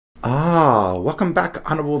Welcome back,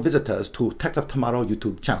 honorable visitors, to Tech of Tomorrow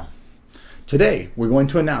YouTube channel. Today, we're going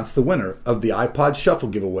to announce the winner of the iPod Shuffle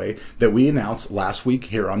giveaway that we announced last week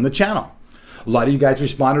here on the channel. A lot of you guys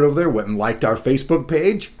responded over there, went and liked our Facebook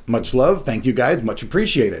page. Much love. Thank you guys. Much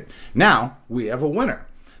appreciated. Now, we have a winner.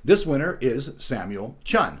 This winner is Samuel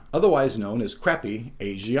Chun, otherwise known as Crappy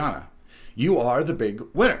Asiana. You are the big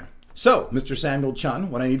winner. So, Mr. Samuel Chun,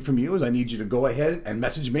 what I need from you is I need you to go ahead and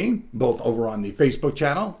message me, both over on the Facebook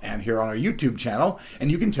channel and here on our YouTube channel, and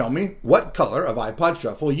you can tell me what color of iPod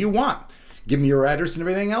Shuffle you want. Give me your address and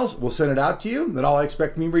everything else. We'll send it out to you. Then all I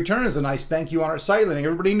expect from you in return is a nice thank you on our site, letting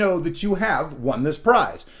everybody know that you have won this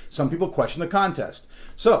prize. Some people question the contest.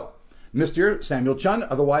 So, Mr. Samuel Chun,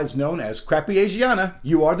 otherwise known as Crappy Asiana,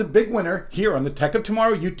 you are the big winner here on the Tech of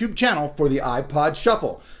Tomorrow YouTube channel for the iPod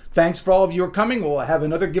Shuffle. Thanks for all of you who are coming. We'll have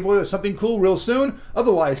another giveaway of something cool real soon.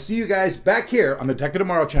 Otherwise, see you guys back here on the Tech of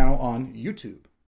Tomorrow channel on YouTube.